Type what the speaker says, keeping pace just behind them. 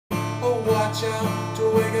So watch out,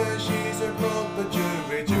 Twigger, she's a proper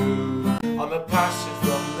jury Jew. On the passage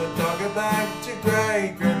from the Dogger Bank to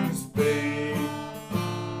Grey Grimsby.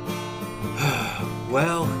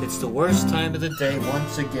 Well, it's the worst time of the day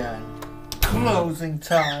once again. Closing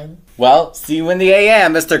time. Well, see you in the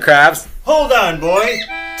AM, Mr. Krabs. Hold on, boy.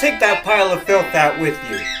 Take that pile of filth out with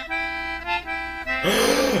you.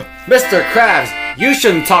 Mr. Krabs, you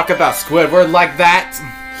shouldn't talk about Squidward like that.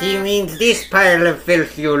 He means this pile of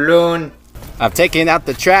filth, you loon. I'm taking out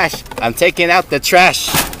the trash. I'm taking out the trash.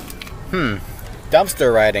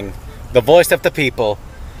 Dumpster writing. The voice of the people.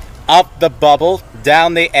 Up the bubble,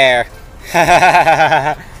 down the air.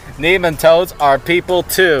 Nematodes are people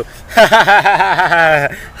too.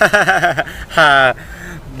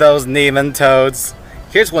 Those nematodes.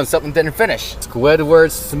 Here's one something didn't finish. Squidward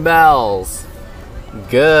smells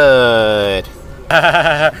good.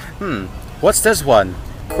 What's this one?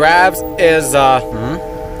 Krabs is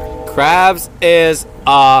Krabs is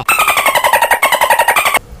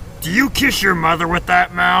Do you kiss your mother with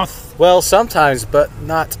that mouth? well, sometimes, but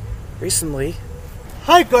not recently.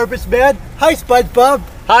 Hi, Garbage Man. Hi, Spongebob.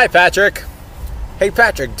 Hi, Patrick. Hey,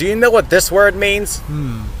 Patrick, do you know what this word means?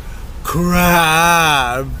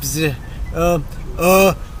 Crabs. Isn't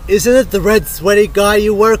it the red sweaty guy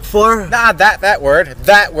you work for? Nah, that word.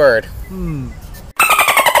 That word.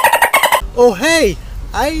 Oh, hey,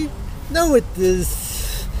 I know what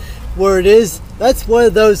this word is. That's one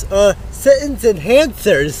of those, sentence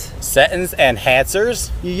enhancers. Sentence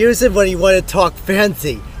enhancers? You use it when you want to talk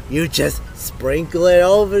fancy. You just sprinkle it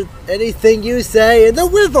over anything you say, and the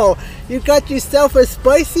whiffle, you got yourself a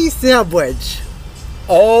spicy sandwich.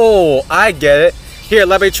 Oh, I get it. Here,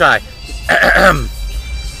 let me try.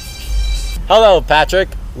 Hello, Patrick.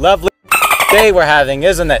 Lovely day we're having,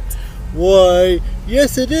 isn't it? Why,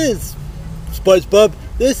 yes it is, SpongeBob.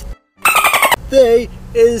 This day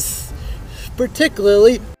is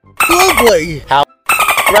particularly lovely. How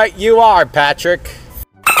right you are, Patrick.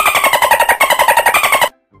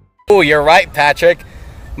 Oh, you're right, Patrick.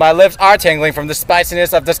 My lips are tingling from the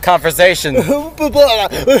spiciness of this conversation. It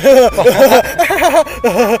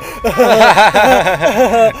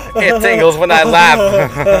tingles when I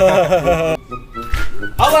laugh.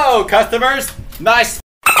 Hello, customers. Nice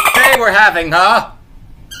day we're having, huh?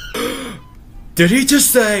 Did he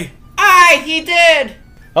just say? Aye, he did.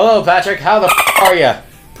 Hello, Patrick. How the are you?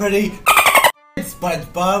 Pretty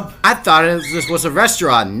SpongeBob. I thought this was a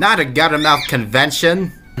restaurant, not a gut-mouth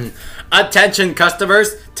convention. Attention,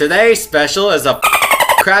 customers. Today's special is a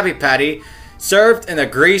Krabby Patty served in a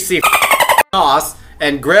greasy sauce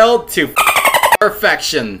and grilled to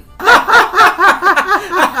perfection.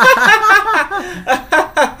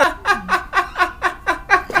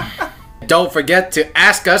 Don't forget to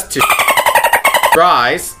ask us to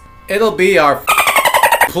fries. It'll be our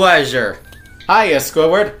pleasure. Hiya,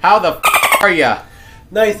 Squidward. How the are ya?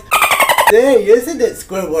 Nice day, isn't it,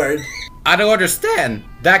 Squidward? I don't understand.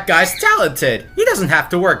 That guy's talented. He doesn't have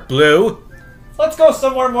to work blue. Let's go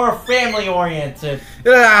somewhere more family-oriented.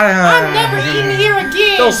 I'm never eating here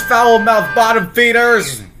again. Those foul-mouthed bottom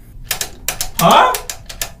feeders. Huh?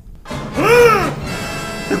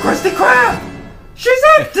 The Krusty Krab! She's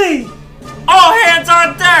empty! All hands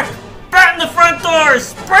on deck! Batten the front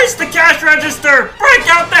doors! Brace the cash register! Break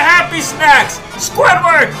out the happy snacks!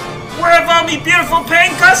 Squidward! Where have all me beautiful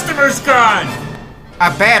paying customers gone?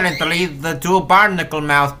 Apparently, the two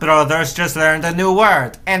Barnacle-Mouth brothers just learned a new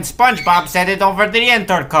word, and SpongeBob said it over the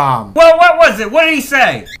intercom. Well, what was it? What did he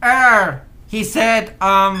say? He said,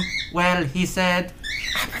 he said...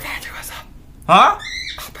 Huh?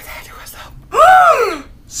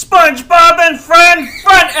 SpongeBob and friend,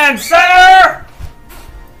 front and center!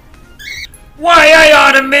 Why, I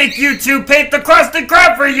ought to make you two paint the Krusty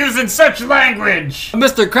Krab for using such language!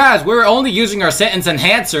 Mr. Krabs, we're only using our sentence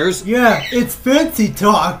enhancers. Yeah, it's fancy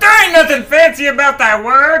talk. There ain't nothing fancy about that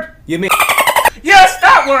word! You mean Yes,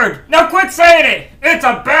 that word! Now quit saying it! It's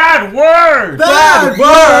a bad word! Bad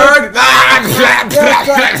word?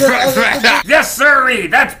 Yes, sirree!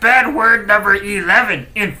 That's bad word number 11.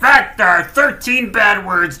 In fact, there are 13 bad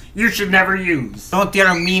words you should never use. Don't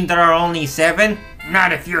you mean there are only 7?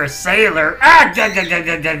 Not if you're a sailor.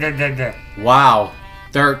 Wow,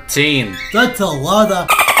 13. That's a lot of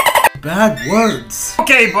bad words.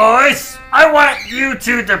 Okay, boys. I want you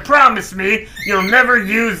two to promise me you'll never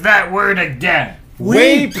use that word again.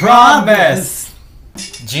 We promise.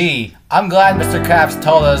 Gee, I'm glad Mr. Krabs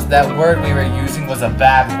told us that word we were using was a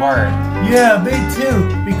bad word. Yeah, me too,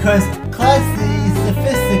 because classy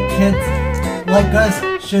sophisticates like us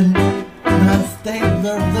should not stain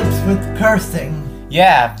their lips with cursing.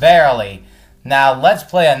 Yeah, barely. Now let's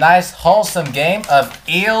play a nice wholesome game of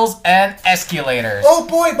eels and escalators. Oh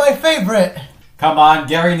boy, my favorite. Come on,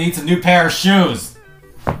 Gary needs a new pair of shoes.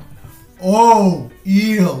 Oh,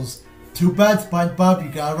 eels. Too bad, SpongeBob, you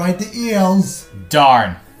gotta ride the eels.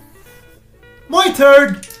 Darn. My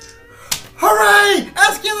turn. Hooray!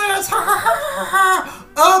 Escalators! Ha ha ha ha!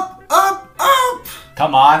 Up, up, up!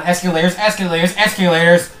 Come on, escalators, escalators,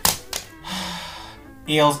 escalators.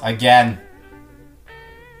 Eels again.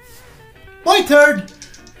 My turn.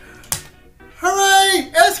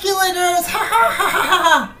 Hooray! Escalators! Ha ha ha ha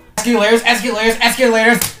ha! Escalators, escalators,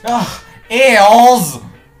 escalators. Ugh, eels.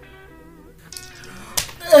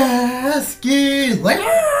 Escalators!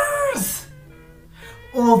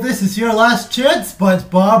 Oh, this is your last chance,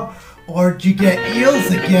 SpongeBob. Or do you get eels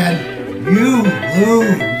again? You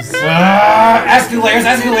lose. Escalators,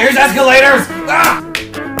 escalators, escalators. Ah!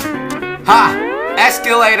 Ha!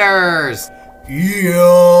 Escalators.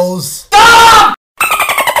 Eels. Stop!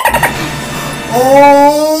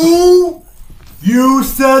 Oh! You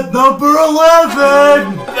said number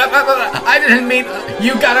 11! I didn't mean...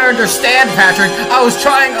 You gotta understand, Patrick. I was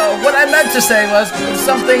trying... what I meant to say was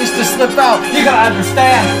some things to slip out. You gotta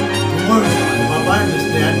understand. I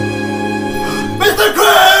understand. Mr.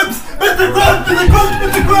 Krabs! Mr. Krabs! Mr. Krabs!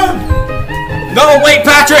 Mr. Krabs! No, wait,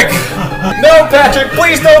 Patrick! No, Patrick,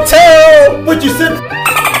 please don't tell! But you said...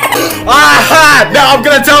 Aha! Now I'm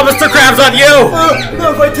gonna tell Mr. Krabs on you!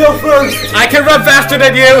 No, if I tell first! I can run faster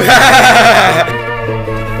than you!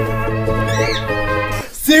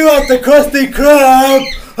 See you at the Krusty Krab!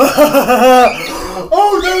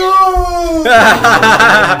 Oh no!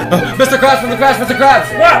 Mr. Krabs, Mr. Krabs, Mr. Krabs!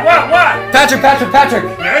 What? Patrick!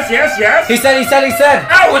 Yes. He said!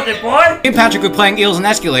 Out with it, boy! Me and Patrick were playing eels and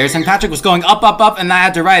escalators, and Patrick was going up, and I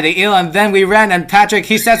had to ride the eel, and then we ran, and Patrick,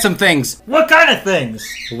 he said some things. What kind of things?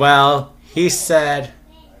 Well, he said...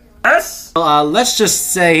 Yes? Let's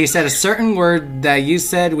just say he said a certain word that you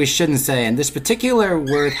said we shouldn't say, and this particular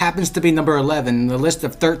word happens to be number 11 in the list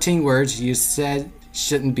of 13 words you said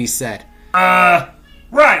shouldn't be said.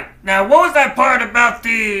 Right. Now, what was that part about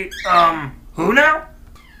the, who now?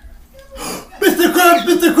 Mr. Krabs!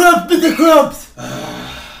 Mr. Krabs! Mr. Krabs!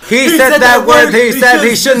 He said that word, he said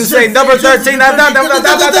he shouldn't say number 13.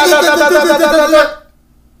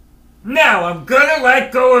 Now, I'm gonna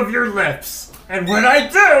let go of your lips. And when I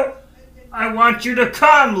do, I want you to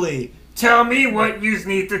calmly tell me what you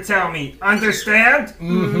need to tell me. Understand?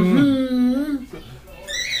 Mm-hmm.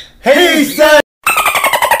 He said...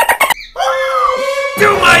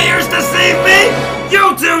 Do my ears deceive me?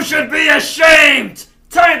 You two should be ashamed!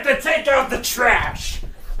 Time to take out the trash!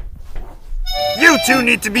 You two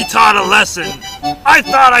need to be taught a lesson. I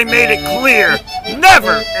thought I made it clear.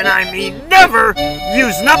 Never, and I mean never,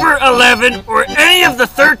 use number 11 or any of the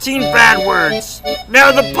 13 bad words.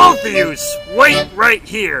 Now the both of yous, wait right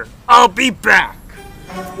here. I'll be back.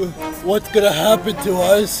 What's gonna happen to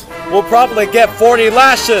us? We'll probably get 40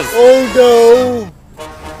 lashes. Oh no!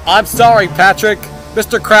 I'm sorry, Patrick.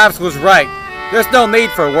 Mr. Krabs was right. There's no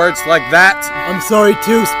need for words like that. I'm sorry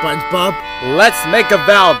too, SpongeBob. Let's make a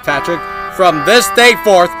vow, Patrick. From this day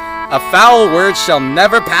forth, a foul word shall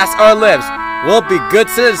never pass our lips. We'll be good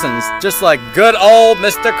citizens, just like good old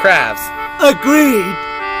Mr. Krabs. Agreed.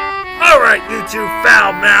 Alright, you two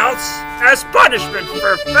foul mouths. As punishment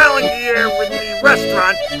for fouling the air with the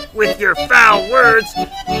restaurant with your foul words,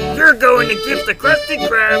 you're going to give the Krusty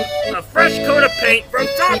Krab a fresh coat of paint from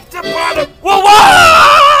top to bottom. Whoa, whoa!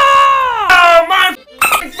 Oh, my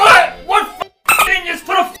foot! What genius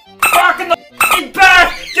put a rock in the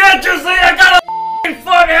back? Can't you see I got a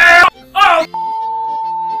foot here? Oh!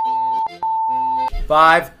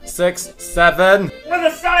 5, 6, 7. With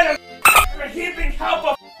a sign of a heaping help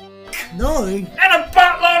of 9. and a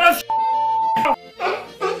buttload of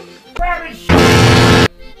rabbit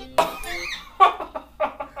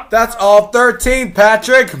That's all 13,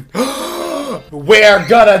 Patrick. We're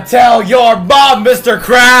gonna tell your mom, Mr.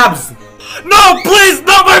 Krabs. No, please,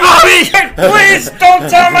 not my mommy! Please, don't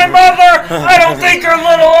tell my mother! I don't think her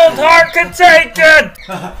little old heart can take it!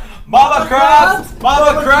 Mama Krabs!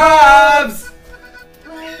 Mama Krabs!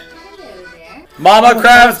 Why, hello there. Mama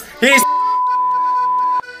Krabs, he's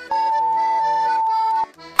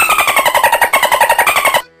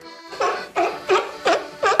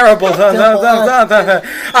terrible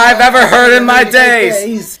I've ever heard in my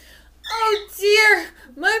days. Oh dear,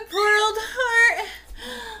 my poor old heart.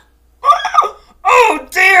 Oh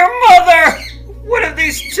dear mother! What have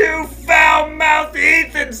these two foul-mouthed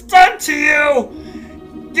heathens done to you?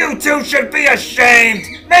 You two should be ashamed,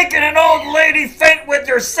 making an old lady faint with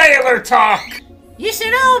your sailor talk. You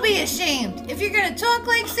should all be ashamed. If you're gonna talk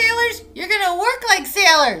like sailors, you're gonna work like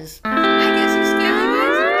sailors. I guess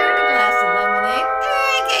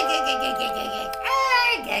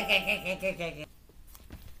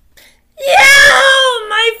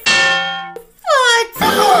My foot!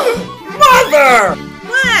 Mother!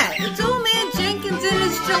 What? It's old man Jenkins and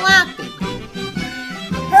his jalopy.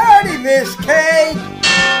 Howdy, Miss K.